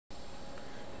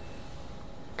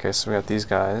Okay, so we got these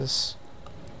guys.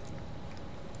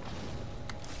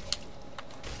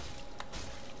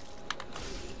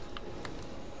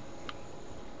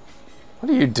 What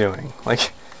are you doing?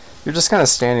 Like, you're just kind of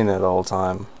standing there the whole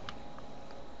time.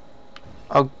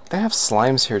 Oh, they have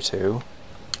slimes here too.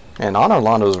 Man,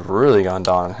 Orlando's really gone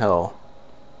downhill.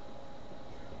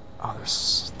 Oh,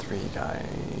 there's 3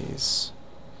 guys.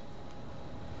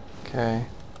 Okay.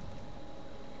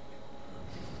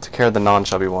 Take care of the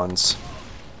non-chubby ones.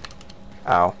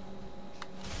 Ow.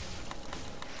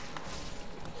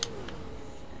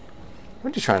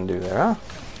 What are you trying to do there, huh?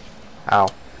 Ow.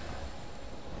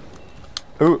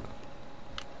 Ooh.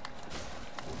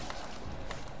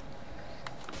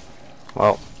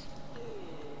 Well.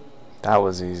 That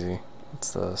was easy.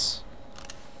 What's this?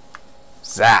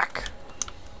 Zach!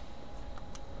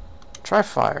 Try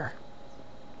fire.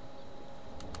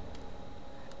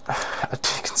 A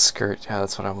chicken skirt. Yeah,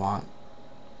 that's what I want.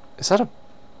 Is that a...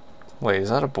 Wait, is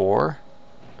that a boar?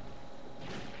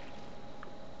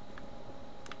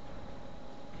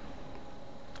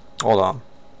 Hold on.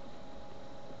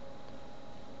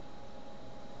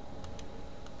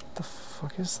 What the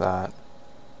fuck is that?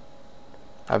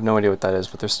 I have no idea what that is,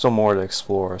 but there's still more to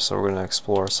explore, so we're going to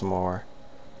explore some more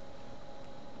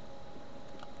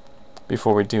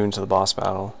before we do into the boss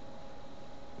battle.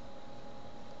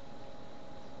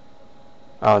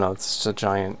 Oh no, it's just a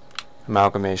giant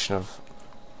amalgamation of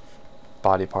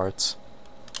body parts.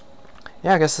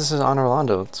 Yeah, I guess this is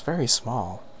Orlando. It's very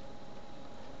small.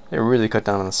 They really cut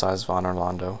down on the size of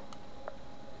Orlando.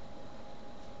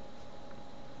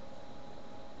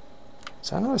 Is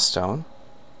that another stone?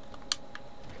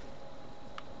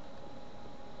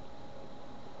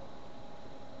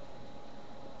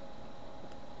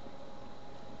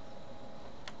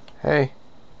 Hey.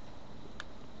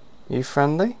 You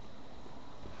friendly?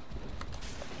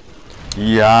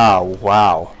 Yeah,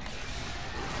 wow.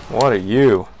 What are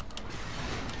you?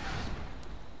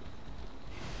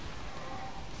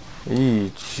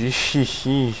 Gee,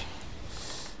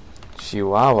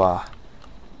 Chihuahua.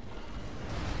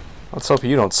 Let's hope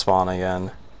you don't spawn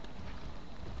again.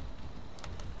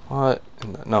 What?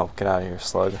 No, get out of here,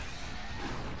 slug.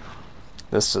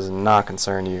 This does not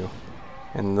concern you.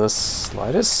 In the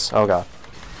slightest? Oh god.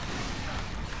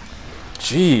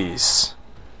 Jeez.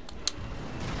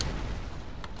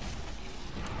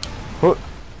 What?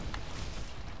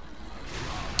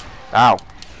 Ow.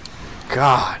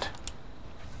 God.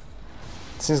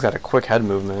 This thing's got a quick head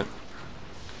movement.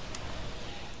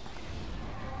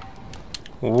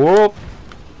 Whoop.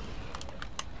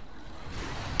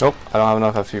 Nope, I don't have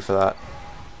enough FP for that.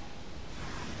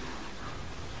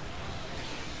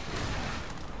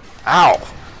 Ow!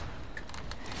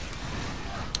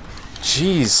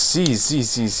 Jeez, z's.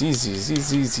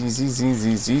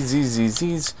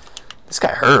 This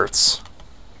guy hurts.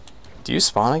 Do you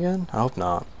spawn again? I hope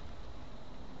not.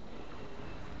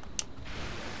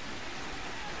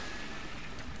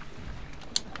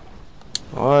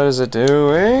 What is it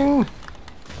doing?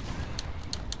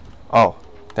 Oh,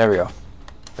 there we go.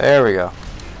 There we go.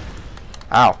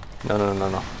 Ow.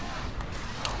 No.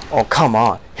 Oh, come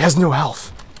on. He has no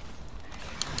health.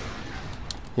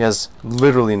 He has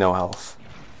literally no health.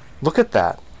 Look at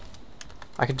that.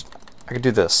 I could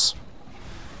do this.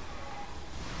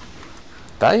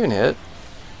 That even hit?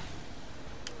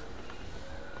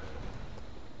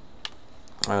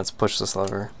 Alright, let's push this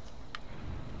lever.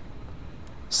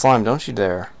 Slime, don't you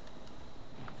dare.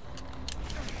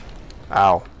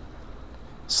 Ow.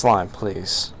 Slime,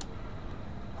 please.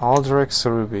 Aldrich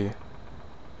Ruby.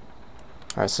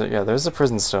 Alright, so yeah, there's the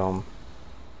prison stone.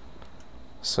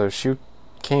 So she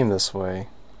came this way.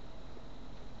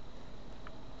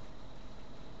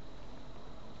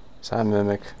 Is that a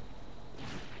mimic?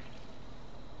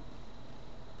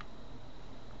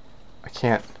 I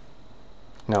can't.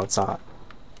 No, it's not.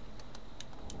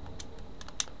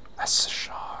 That's a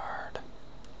shard.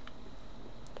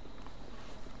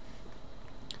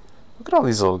 Look at all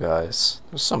these little guys.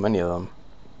 There's so many of them.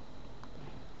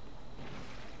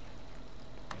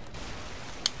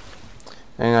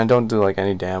 And I don't do like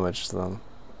any damage to them.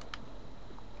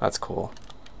 That's cool.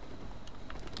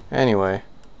 Anyway.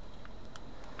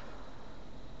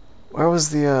 Where was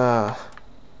the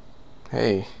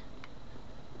hey.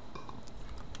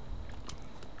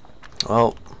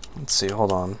 Well, let's see,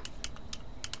 hold on.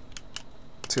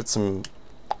 Let's get some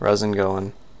resin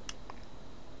going.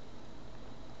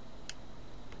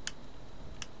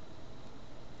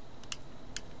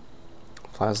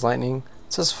 Applies lightning.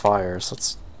 It says fire, so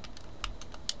let's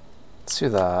do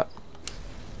that.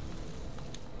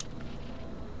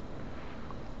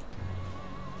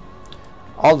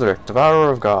 Aldrich, Devourer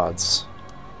of Gods.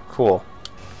 Cool.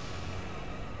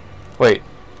 Wait.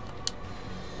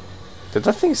 Did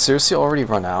that thing seriously already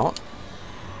run out?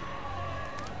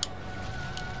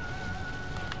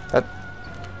 That...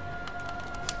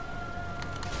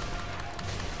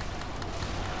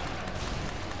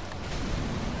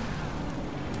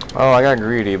 Oh, I got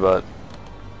greedy, but...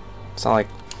 It's not like...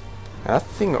 That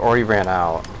thing already ran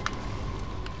out.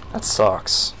 That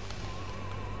sucks.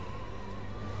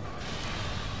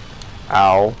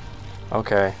 Ow.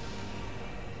 Okay.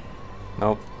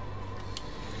 Nope.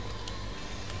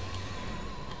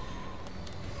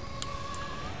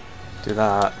 Do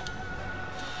that.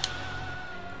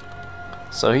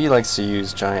 So he likes to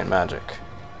use giant magic.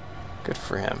 Good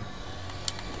for him.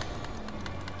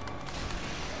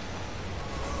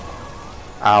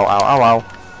 Ow, ow, ow, ow.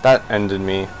 That ended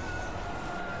me.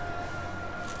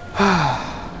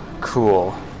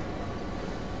 Cool.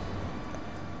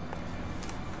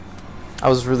 I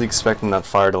was really expecting that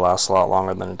fire to last a lot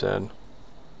longer than it did.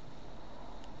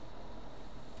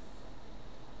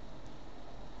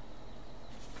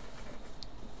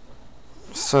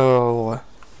 So,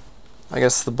 I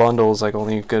guess the bundle is like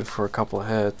only good for a couple of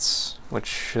hits,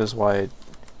 which is why it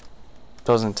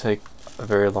doesn't take a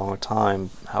very long time.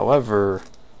 However,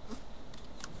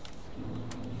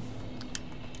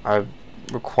 I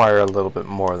require a little bit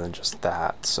more than just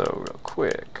that, so real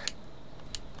quick.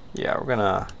 Yeah, we're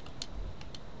gonna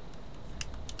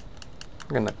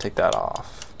take that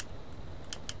off.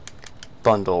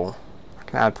 Bundle. I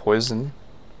can add poison.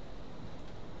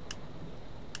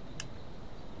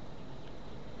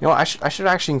 You know, I should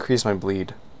actually increase my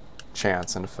bleed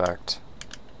chance and effect.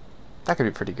 That could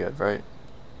be pretty good, right?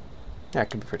 Yeah,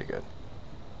 it could be pretty good.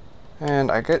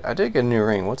 And I did get a new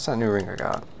ring. What's that new ring I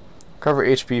got? Recover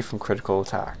HP from critical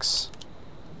attacks.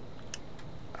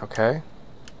 Okay.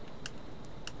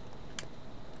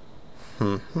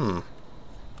 Alright,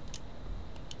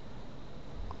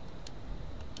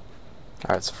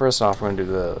 so first off, we're going to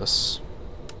do this.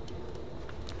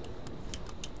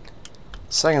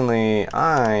 Secondly,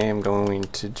 I am going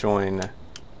to join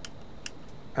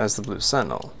as the Blue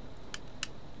Sentinel.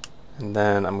 And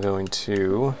then I'm going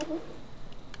to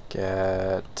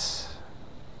get...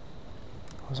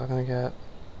 What was I going to get?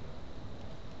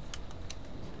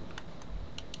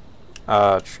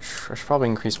 I should probably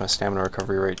increase my stamina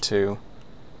recovery rate too.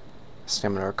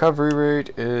 Stamina recovery rate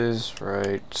is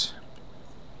right.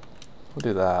 We'll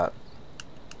do that.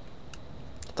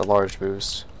 The large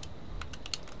boost.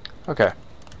 Okay.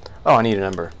 Oh, I need an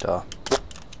ember. Duh.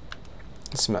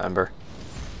 It's my ember.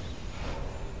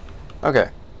 Okay.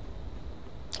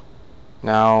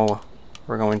 Now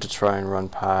we're going to try and run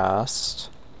past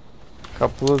a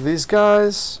couple of these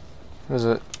guys. What is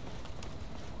it?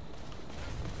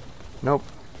 Nope.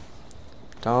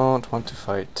 Don't want to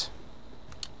fight.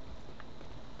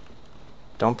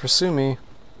 Don't pursue me.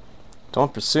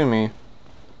 Don't pursue me.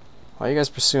 Why are you guys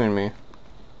pursuing me?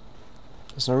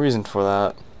 There's no reason for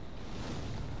that.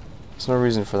 There's no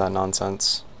reason for that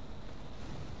nonsense.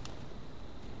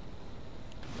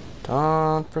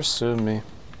 Don't pursue me.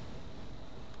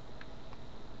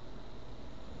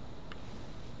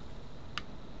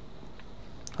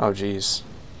 Oh, jeez.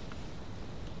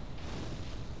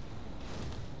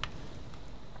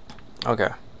 Okay.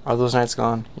 Are those knights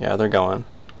gone? Yeah, they're going.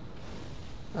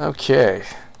 Okay.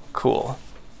 Cool.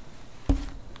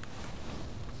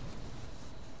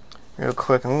 Real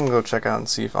quick, I'm gonna go check out and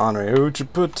see if Henri...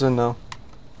 no.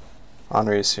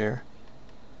 Henri's here.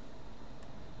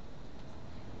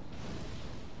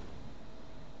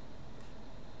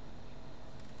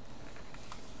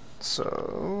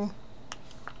 So...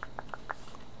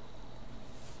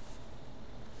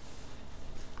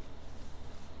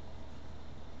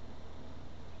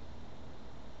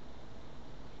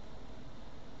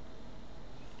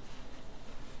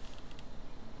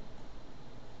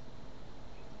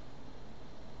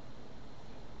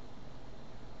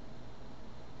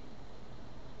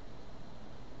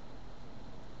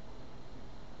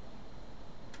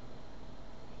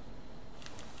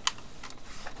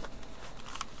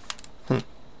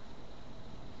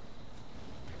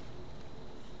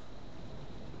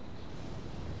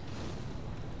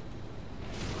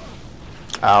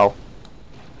 Ow.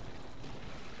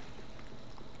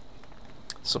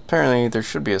 So apparently there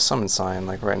should be a summon sign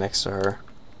like right next to her.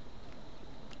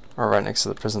 Or right next to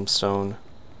the prism stone.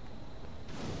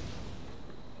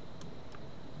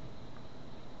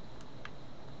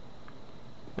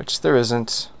 Which there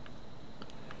isn't.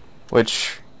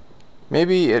 Which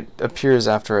maybe it appears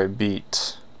after I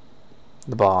beat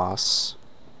the boss.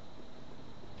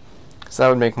 Because that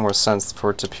would make more sense for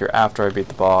it to appear after I beat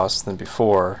the boss than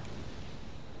before.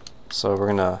 So we're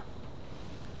gonna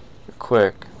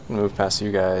quick, move past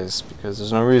you guys because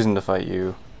there's no reason to fight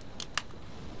you.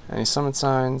 Any summon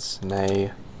signs?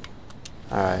 Nay.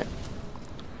 Alright.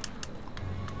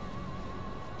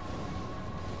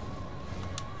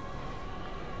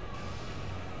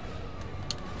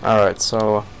 Alright,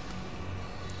 so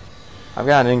I've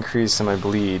got an increase in my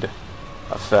bleed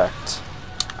effect.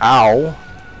 Ow!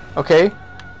 Okay.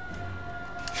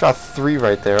 Shot 3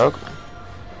 right there. Okay.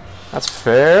 That's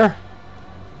fair.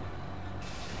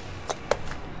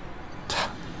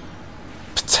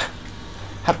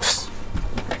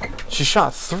 She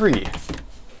shot 3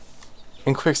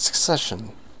 in quick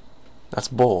succession. That's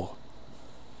bull.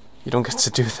 You don't get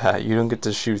to do that. You don't get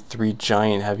to shoot 3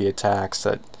 giant heavy attacks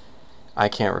that I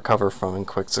can't recover from in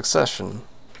quick succession.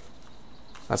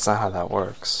 That's not how that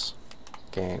works.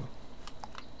 Game.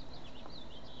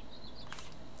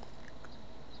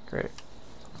 Great.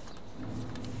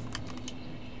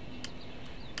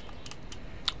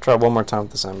 Try one more time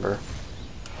with this ember.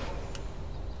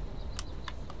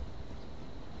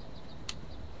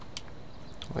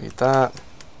 We'll eat that.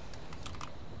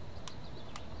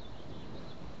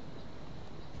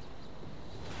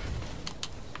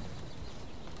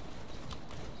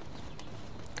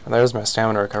 And there's my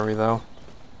stamina recovery though.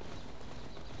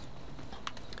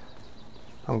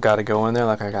 I've got to go in there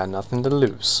like I got nothing to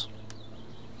lose.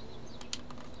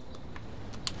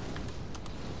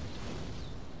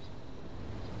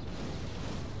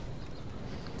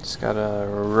 Just gotta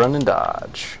run and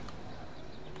dodge.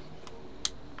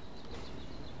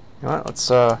 You know what?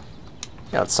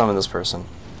 Let's summon this person.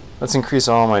 Let's increase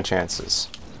all my chances.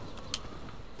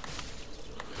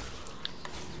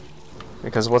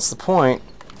 Because what's the point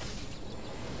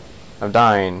of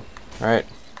dying, right?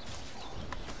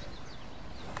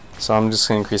 So I'm just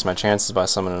gonna increase my chances by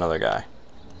summoning another guy.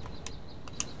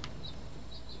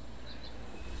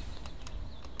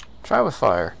 Try with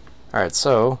fire. Alright,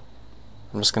 so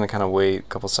I'm just gonna kinda wait a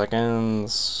couple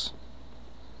seconds.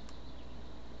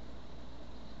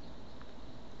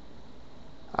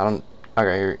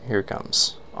 Okay, here it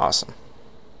comes. Awesome.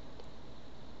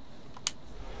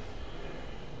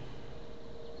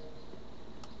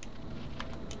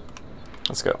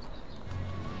 Let's go.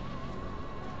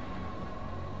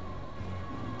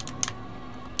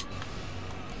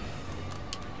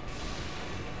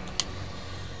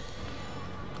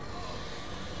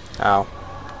 Ow.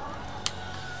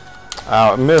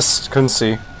 Ow, it missed. Couldn't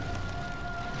see.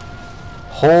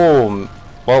 Oh,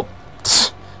 well,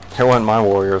 there went my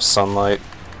warrior of sunlight.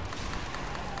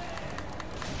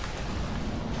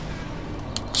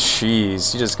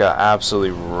 Jeez, he just got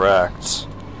absolutely wrecked.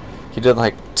 He did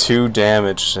like 2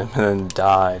 damage and then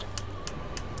died.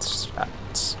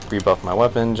 Let's rebuff my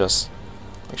weapon, just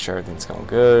make sure everything's going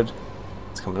good.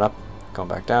 It's coming up, going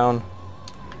back down.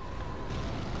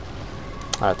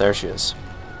 Alright, there she is.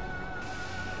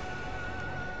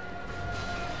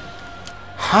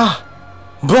 Ha!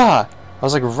 Blah! I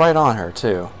was like right on her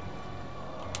too.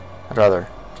 I'd rather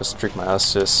just drink my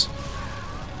Estus.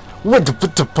 What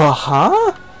the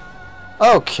huh?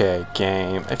 Okay,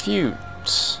 game. If you...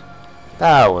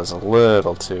 That was a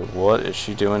little too... What is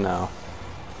she doing now?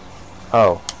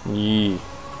 Oh, yee.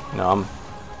 No,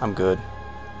 I'm good.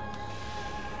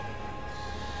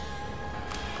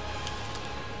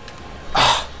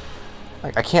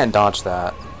 Like, I can't dodge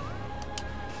that.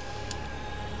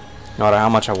 No matter how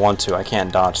much I want to, I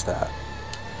can't dodge that.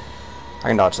 I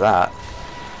can dodge that.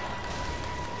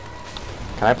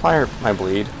 Can I apply my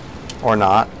bleed? Or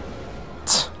not?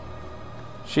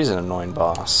 She's an annoying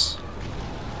boss.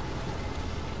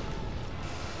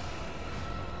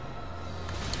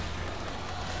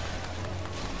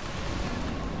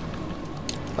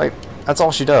 Like, that's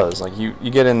all she does. Like, you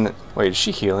get in... Wait, is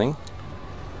she healing?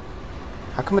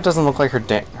 How come it doesn't look like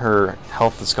her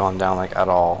health has gone down, like, at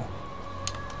all?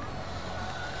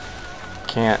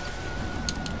 Can't...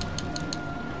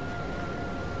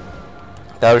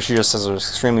 That or she just has an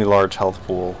extremely large health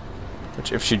pool.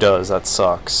 Which, if she does, that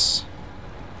sucks.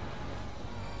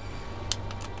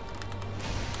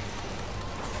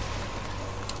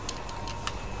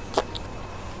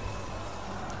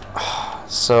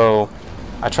 So,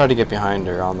 I tried to get behind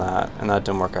her on that, and that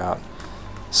didn't work out.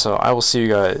 So, I will see you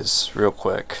guys real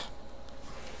quick.